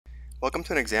Welcome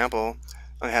to an example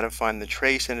on how to find the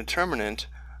trace and determinant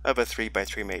of a 3 by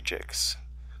 3 matrix.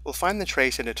 We'll find the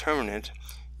trace and determinant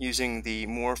using the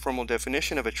more formal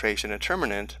definition of a trace and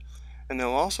determinant, and then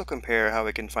we'll also compare how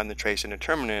we can find the trace and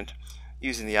determinant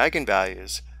using the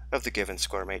eigenvalues of the given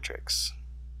square matrix.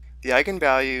 The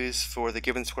eigenvalues for the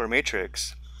given square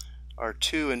matrix are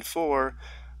 2 and 4,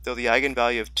 though the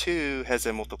eigenvalue of 2 has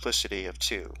a multiplicity of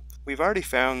 2. We've already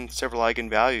found several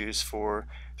eigenvalues for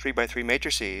 3 by 3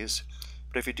 matrices,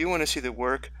 but if you do want to see the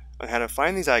work on how to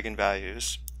find these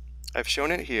eigenvalues, I've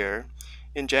shown it here.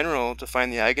 In general, to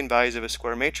find the eigenvalues of a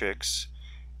square matrix,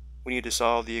 we need to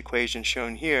solve the equation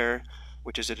shown here,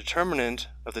 which is a determinant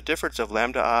of the difference of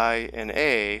lambda I and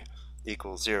A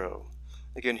equals 0.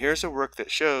 Again, here's a work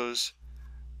that shows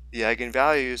the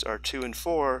eigenvalues are 2 and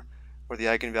 4, where the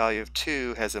eigenvalue of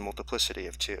 2 has a multiplicity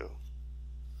of 2.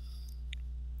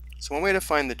 So one way to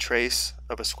find the trace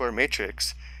of a square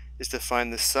matrix is to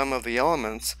find the sum of the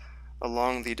elements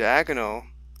along the diagonal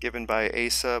given by a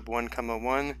sub 1,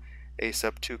 1, a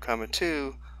sub 2,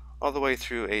 2, all the way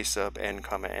through a sub n,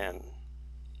 n.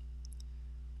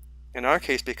 In our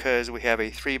case, because we have a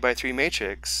 3 by 3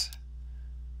 matrix,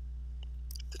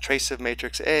 the trace of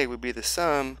matrix A would be the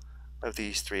sum of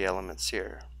these three elements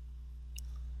here.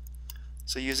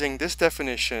 So using this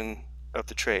definition of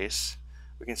the trace,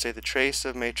 we can say the trace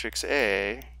of matrix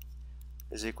A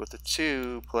is equal to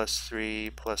 2 plus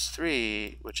 3 plus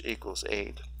 3, which equals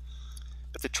 8.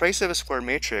 But the trace of a square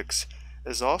matrix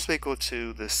is also equal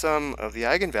to the sum of the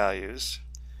eigenvalues,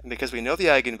 and because we know the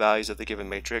eigenvalues of the given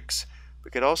matrix,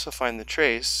 we could also find the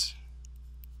trace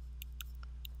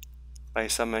by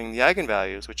summing the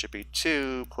eigenvalues, which would be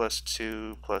 2 plus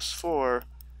 2 plus 4,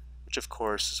 which of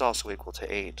course is also equal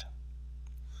to 8.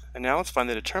 And now let's find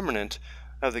the determinant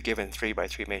of the given 3 by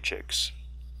 3 matrix.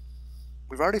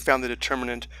 We've already found the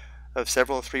determinant of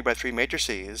several 3 by 3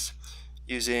 matrices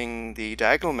using the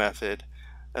diagonal method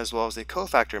as well as the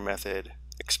cofactor method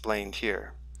explained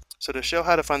here. So to show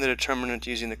how to find the determinant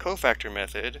using the cofactor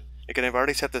method, again, I've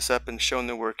already set this up and shown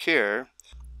the work here,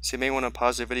 so you may want to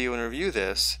pause the video and review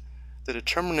this. The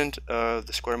determinant of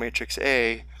the square matrix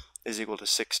A is equal to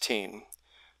 16.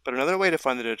 But another way to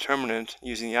find the determinant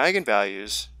using the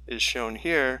eigenvalues is shown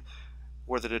here,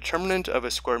 where the determinant of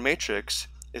a square matrix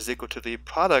is equal to the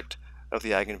product of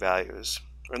the eigenvalues.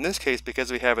 Or in this case,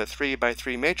 because we have a 3 by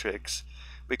 3 matrix,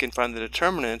 we can find the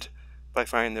determinant by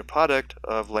finding the product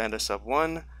of lambda sub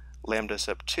 1, lambda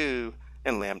sub 2,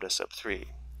 and lambda sub 3.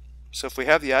 So if we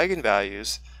have the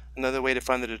eigenvalues, another way to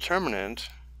find the determinant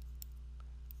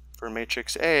for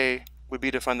matrix A would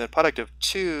be to find the product of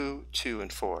 2, 2,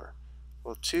 and 4.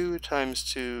 Well, 2 times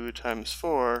 2 times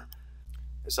 4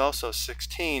 is also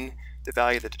 16, the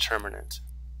value of the determinant.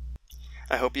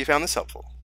 I hope you found this helpful.